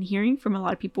been hearing from a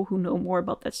lot of people who know more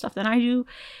about that stuff than I do.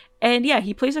 And yeah,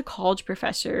 he plays a college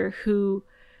professor who,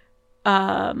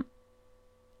 I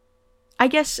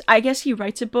guess he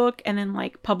writes a book, and then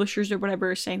like publishers or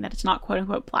whatever are saying that it's not quote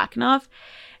unquote Black enough.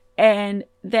 And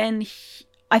then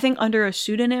I think under a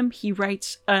pseudonym, he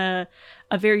writes a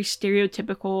very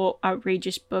stereotypical,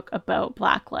 outrageous book about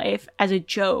Black life as a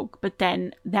joke, but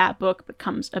then that book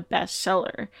becomes a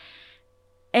bestseller.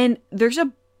 And there's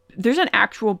an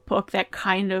actual book that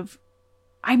kind of,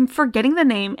 I'm forgetting the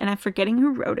name and I'm forgetting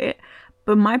who wrote it,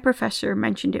 but my professor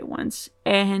mentioned it once,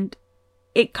 and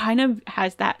it kind of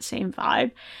has that same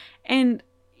vibe. And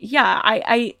yeah,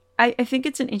 I think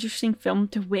it's an interesting film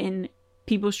to win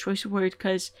People's Choice Award,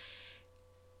 because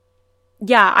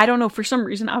yeah, I don't know, for some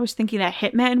reason I was thinking that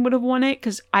Hitman would have won it,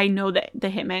 because I know that the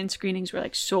Hitman screenings were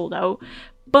like sold out,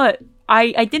 but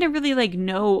I didn't really like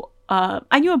know,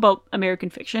 I knew about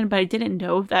American Fiction, but I didn't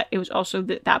know that it was also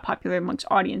that popular amongst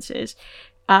audiences.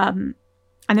 And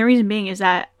the reason being is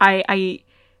that I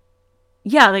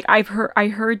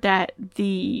heard that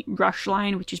the rush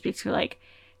line, which is basically like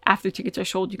after tickets are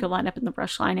sold, you can line up in the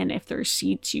rush line, and if there's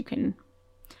seats, you can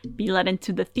be let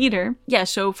into the theater. Yeah,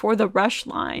 so for the rush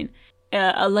line,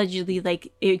 allegedly,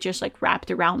 like, it just like wrapped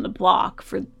around the block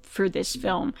for this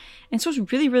film, and so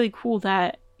it's really, really cool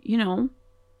that, you know,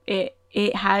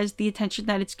 it has the attention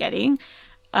that it's getting.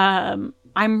 I'm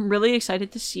really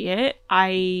excited to see it.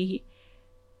 I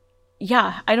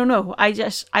don't know,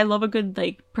 I love a good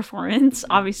like performance,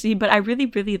 obviously, but I really,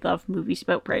 really love movies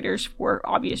about writers for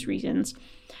obvious reasons.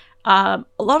 A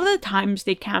lot of the times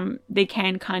they can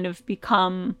kind of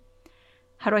become,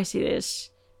 how do I say this,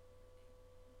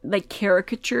 like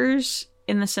caricatures,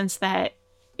 in the sense that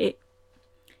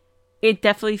it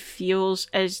definitely feels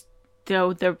as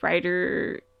though the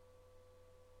writer,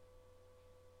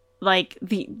 like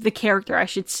the character, I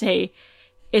should say,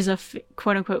 is a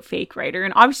quote unquote fake writer.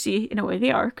 And obviously in a way they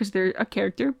are, because they're a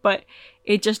character, but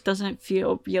it just doesn't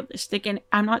feel realistic. And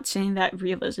I'm not saying that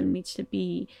realism needs to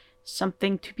be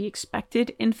something to be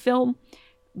expected in film,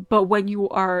 but when you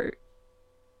are,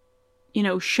 you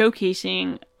know,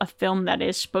 showcasing a film that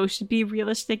is supposed to be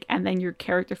realistic, and then your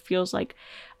character feels like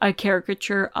a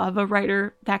caricature of a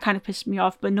writer, that kind of pissed me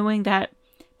off. But knowing that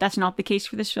that's not the case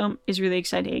for this film is really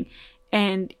exciting.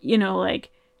 And, you know, like,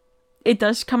 it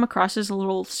does come across as a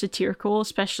little satirical,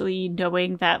 especially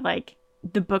knowing that, like,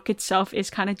 the book itself is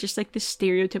kind of just like this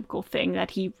stereotypical thing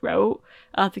that he wrote,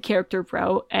 the character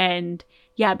wrote, and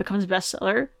yeah, it becomes a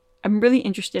bestseller. I'm really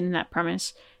interested in that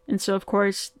premise. And so, of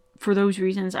course, for those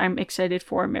reasons, I'm excited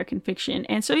for American Fiction.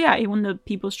 And so, yeah, it won the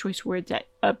People's Choice Award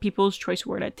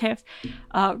at TIFF.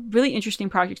 Really interesting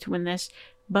project to win this.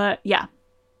 But yeah,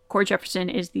 Cord Jefferson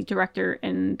is the director,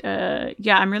 and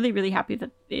yeah, I'm really, really happy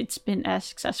that it's been as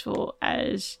successful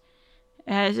as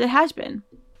it has been.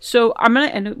 So I'm gonna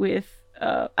end it with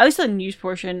at least the news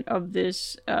portion of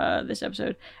this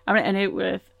episode. I'm gonna end it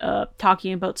with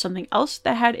talking about something else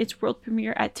that had its world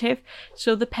premiere at TIFF.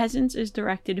 So The Peasants is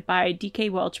directed by D.K.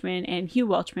 Welchman and Hugh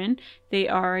Welchman. They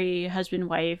are a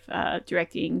husband-wife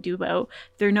directing duo.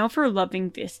 They're known for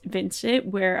Loving Vincent,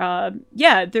 where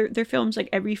their films, like,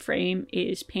 every frame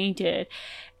is painted.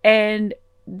 And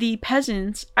the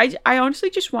peasants, I honestly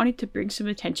just wanted to bring some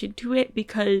attention to it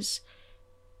because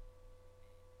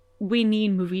we need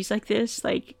movies like this,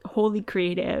 like wholly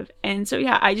creative. And so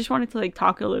yeah, I just wanted to like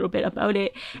talk a little bit about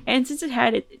it. And since it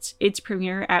had its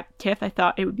premiere at TIFF, I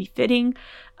thought it would be fitting.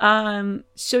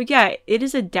 So yeah, it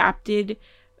is adapted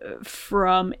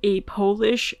from a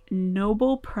Polish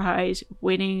Nobel Prize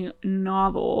winning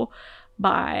novel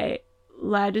by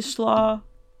Ladislaw,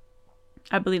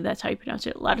 I believe that's how you pronounce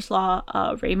it, Ladislaw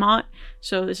Raymont.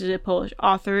 So this is a Polish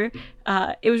author.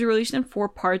 It was released in 4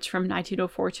 parts from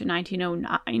 1904 to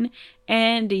 1909.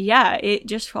 And yeah, it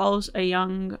just follows a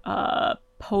young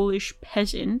Polish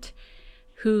peasant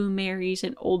who marries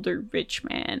an older rich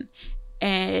man.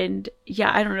 And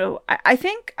yeah, I don't know. I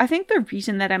think the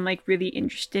reason that I'm like really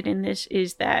interested in this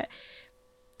is that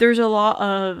there's a lot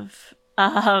of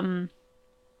I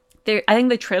think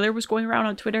the trailer was going around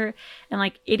on Twitter, and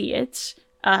like idiots,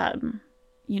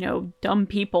 dumb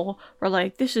people were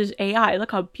like, this is AI,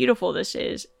 look how beautiful this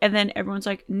is. And then everyone's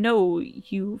like, no,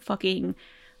 you fucking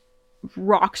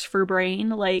rocks for brain.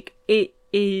 Like, it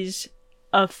is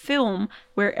a film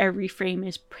where every frame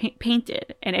is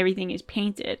painted and everything is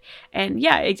painted. And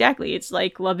yeah, exactly. It's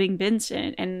like Loving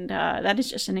Vincent. And that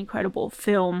is just an incredible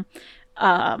film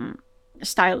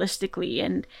stylistically.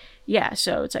 And yeah,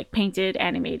 so it's like painted,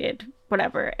 animated,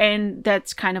 whatever. And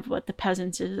that's kind of what The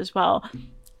Peasants is as well.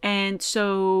 And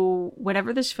so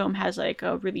whenever this film has like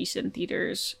a release in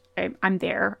theaters, I'm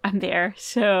there.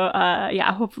 So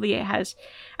yeah, hopefully it has.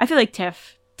 I feel like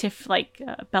TIFF like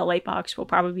Bell Lightbox will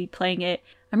probably be playing it.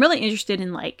 I'm really interested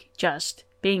in like just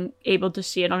being able to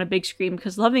see it on a big screen,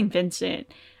 because Loving Vincent,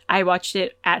 I watched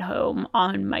it at home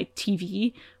on my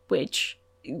TV, which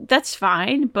that's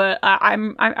fine, but I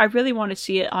really want to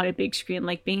see it on a big screen.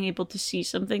 Like, being able to see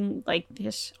something like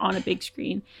this on a big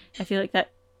screen, I feel like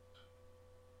that.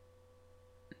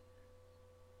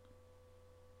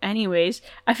 Anyways,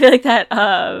 I feel like that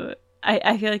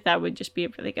I feel like that would just be a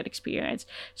really good experience.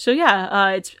 So yeah,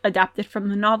 it's adapted from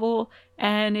the novel,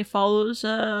 and it follows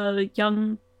a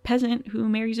young peasant who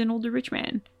marries an older rich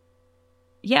man.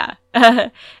 Yeah,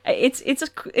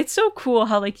 it's so cool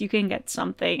how like you can get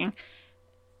something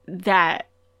that,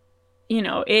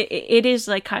 it is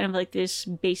like kind of like this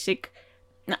basic.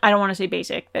 I don't want to say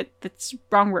basic. That's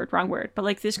wrong word. But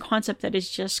like this concept that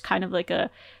is just kind of like a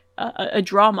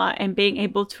drama, and being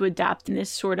able to adapt in this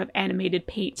sort of animated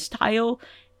paint style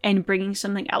and bringing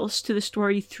something else to the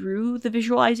story through the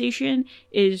visualization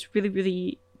is really,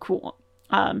 really cool.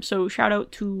 So shout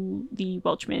out to the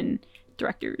Welshman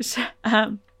directors.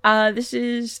 This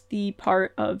is the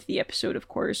part of the episode, of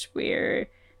course, where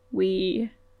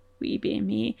we being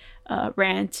me,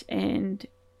 rant and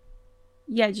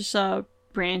yeah, just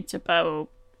rant about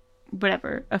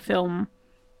whatever, a film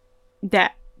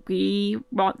that we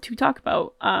want to talk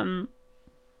about.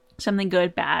 Something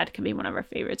good, bad, can be one of our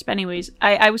favorites. But anyways,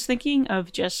 I was thinking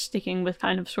of just sticking with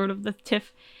kind of sort of the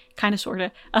TIFF,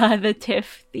 the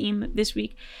TIFF theme this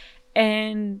week.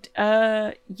 And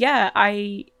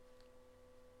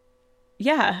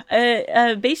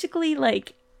basically,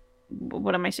 like,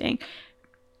 what am I saying?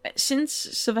 Since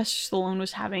Sylvester Stallone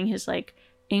was having his like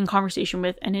In Conversation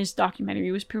With, and his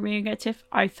documentary was premiering at TIFF,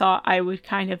 I thought I would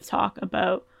kind of talk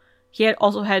about. He had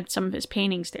also had some of his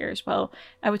paintings there as well.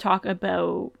 I would talk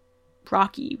about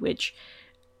Rocky, which,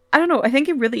 I don't know, I think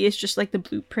it really is just like the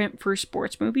blueprint for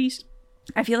sports movies.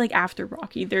 I feel like after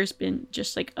Rocky, there's been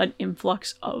just like an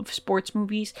influx of sports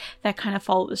movies that kind of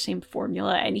follow the same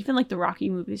formula. And even like the Rocky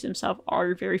movies themselves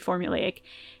are very formulaic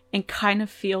and kind of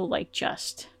feel like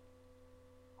just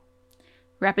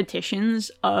repetitions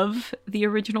of the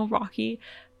original Rocky.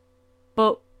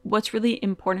 But what's really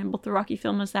important about the Rocky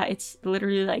film is that it's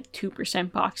literally like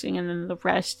 2% boxing, and then the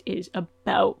rest is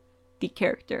about the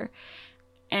character.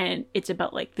 And it's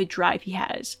about like the drive he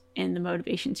has and the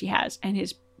motivations he has and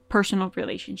his personal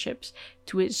relationships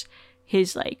to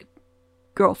his like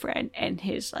girlfriend and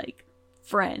his like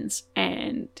friends,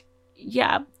 and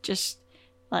yeah, just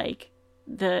like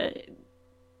the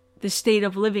state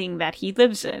of living that he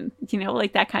lives in,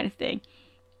 like that kind of thing.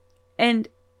 And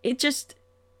it just,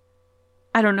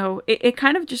 I don't know, it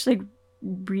kind of just like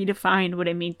redefined what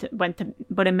it meant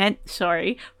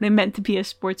to be a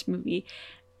sports movie.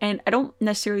 And I don't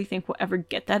necessarily think we'll ever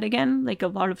get that again. Like, a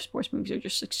lot of sports movies are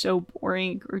just like so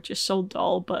boring or just so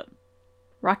dull, but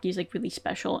Rocky is like really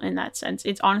special in that sense.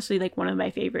 It's honestly like one of my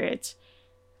favorites.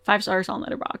 5 stars on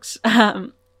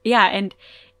Letterboxd. Yeah, and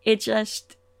it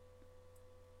just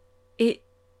it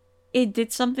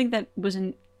did something that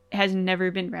has never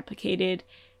been replicated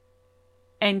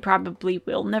and probably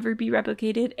will never be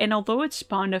replicated. And although it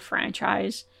spawned a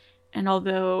franchise, And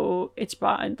although it's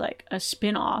brought like a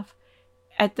spin-off,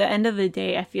 at the end of the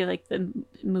day, I feel like the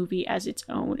movie as its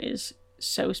own is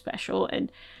so special.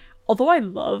 And although I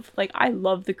love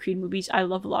the Creed movies, I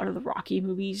love a lot of the Rocky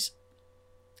movies,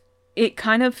 it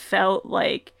kind of felt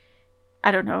like,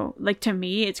 I don't know, like to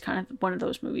me, it's kind of one of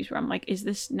those movies where I'm like, is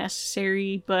this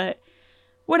necessary? But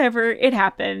whatever, it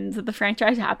happened. The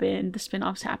franchise happened, the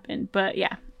spin-offs happened. But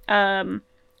yeah, I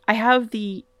have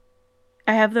the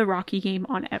Rocky game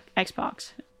on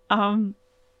Xbox.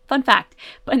 Fun fact.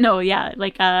 But no, yeah,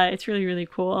 like it's really, really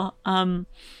cool. I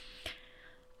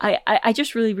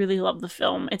just really, really love the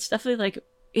film. It's definitely like,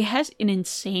 it has an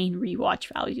insane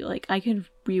rewatch value. Like I could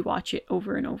rewatch it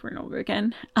over and over and over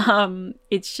again.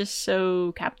 It's just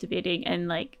so captivating, and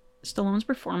like Stallone's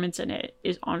performance in it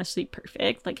is honestly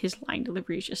perfect. Like his line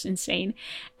delivery is just insane.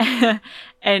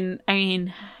 And I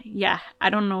mean, yeah, I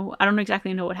don't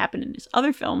exactly know what happened in his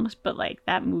other films, but like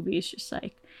that movie is just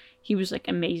like, he was like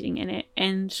amazing in it.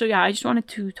 And so yeah, I just wanted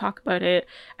to talk about it.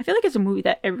 I feel like it's a movie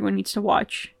that everyone needs to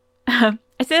watch. I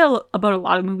say about a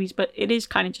lot of movies, but it is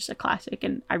kind of just a classic,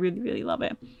 and I really, really love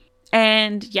it.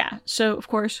 And yeah, so of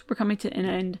course we're coming to an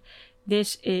end.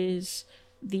 This is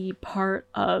the part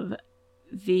of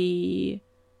this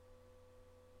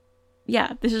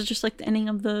is just like the ending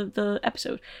of the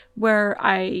episode where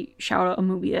I shout out a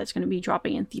movie that's going to be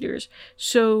dropping in theaters.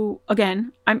 So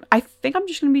again, I think I'm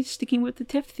just going to be sticking with the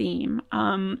TIFF theme.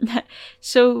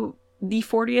 So the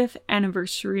 40th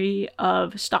anniversary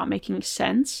of Stop Making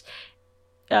Sense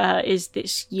is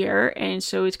this year, and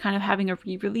so it's kind of having a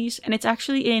re-release, and it's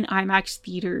actually in IMAX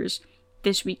theaters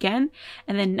this weekend,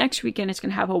 and then next weekend it's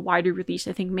going to have a wider release.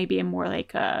 I think maybe a more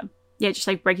like just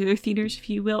like regular theaters, if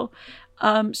you will.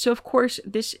 So of course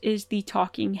this is the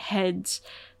Talking Heads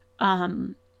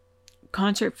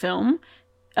concert film.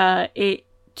 It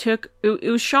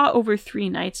was shot over 3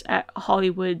 nights at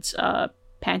Hollywood's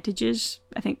Pantages.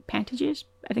 I think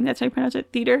that's how you pronounce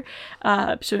it, theater.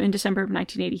 So in December of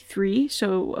 1983.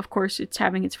 So of course it's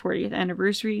having its 40th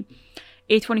anniversary.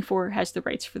 A24 has the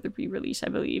rights for the re-release, I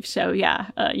believe. So yeah,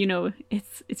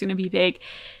 it's gonna be big.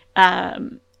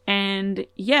 And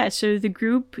yeah, so the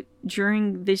group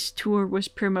during this tour was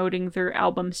promoting their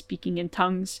album Speaking in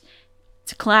Tongues.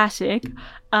 It's a classic.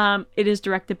 It is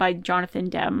directed by Jonathan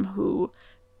Demme, who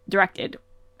directed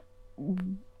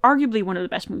arguably one of the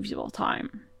best movies of all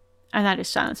time, and that is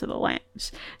Silence of the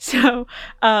Lambs. So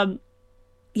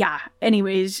yeah,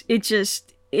 anyways,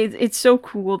 it's so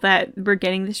cool that we're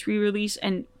getting this re-release.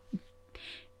 And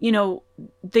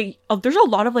there's a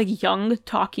lot of like young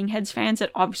Talking Heads fans that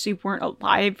obviously weren't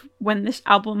alive when this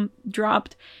album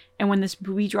dropped and when this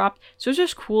movie dropped, so it's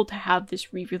just cool to have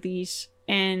this re-release.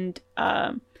 And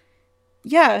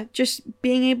just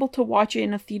being able to watch it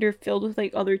in a theater filled with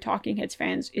like other Talking Heads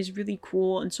fans is really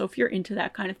cool. And so if you're into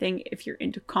that kind of thing, if you're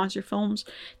into concert films,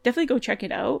 definitely go check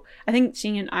it out. I think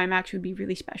seeing an IMAX would be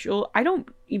really special. I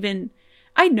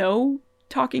know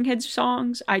Talking Heads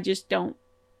songs, I just don't,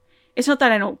 it's not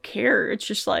that I don't care, it's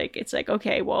just like,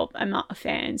 okay, well, I'm not a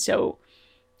fan, so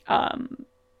they're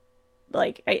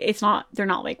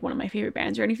not like one of my favorite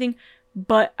bands or anything,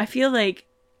 but I feel like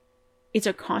it's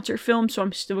a concert film, so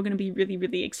I'm still going to be really,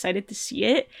 really excited to see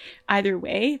it either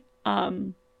way.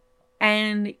 And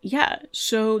yeah,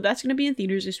 so that's going to be in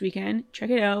theaters this weekend. Check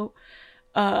it out.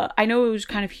 I know it was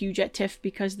kind of huge at TIFF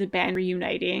because the band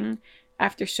reuniting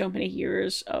after so many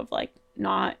years of like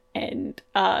not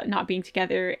being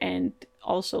together, and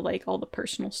also like all the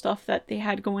personal stuff that they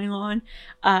had going on,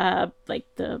 like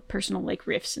the personal like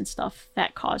riffs and stuff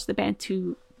that caused the band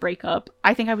to break up.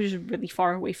 I think I was just really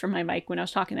far away from my mic when I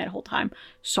was talking that whole time.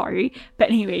 Sorry. But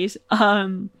anyways,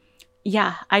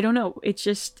 yeah, I don't know. It's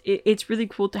just, it's really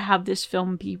cool to have this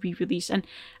film be re-released. And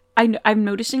I'm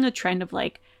noticing a trend of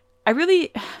like, how do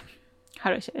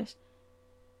I say this?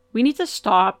 We need to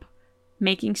stop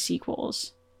making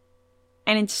sequels.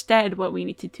 And instead, what we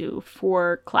need to do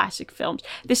for classic films,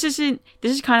 this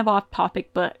is kind of off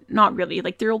topic, but not really.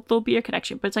 Like there'll be a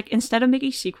connection, but it's like, instead of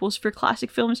making sequels for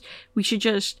classic films, we should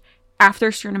just, after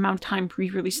a certain amount of time,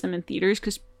 re-release them in theaters,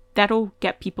 because that'll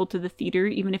get people to the theater,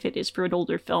 even if it is for an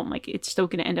older film. Like it's still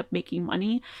gonna end up making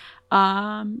money.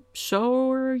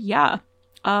 So yeah,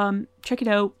 check it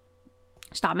out.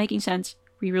 Stop Making Sense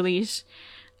re-release.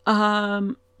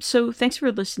 So thanks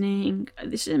for listening.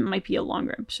 This might be a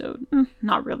longer episode.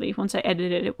 Not really. Once I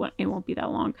edit it, it won't be that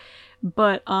long.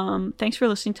 But thanks for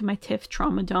listening to my TIFF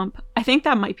trauma dump. I think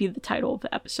that might be the title of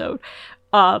the episode.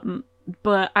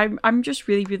 But I'm just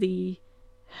really, really,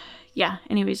 yeah.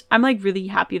 Anyways, I'm like really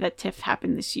happy that TIFF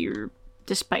happened this year,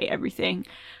 despite everything.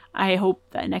 I hope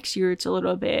that next year it's a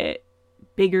little bit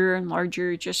bigger and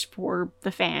larger just for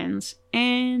the fans.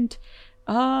 And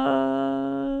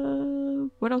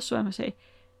what else do I want to say?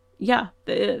 Yeah,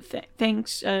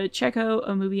 thanks. Check out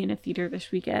a movie in a theater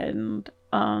this weekend.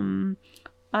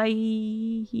 Bye.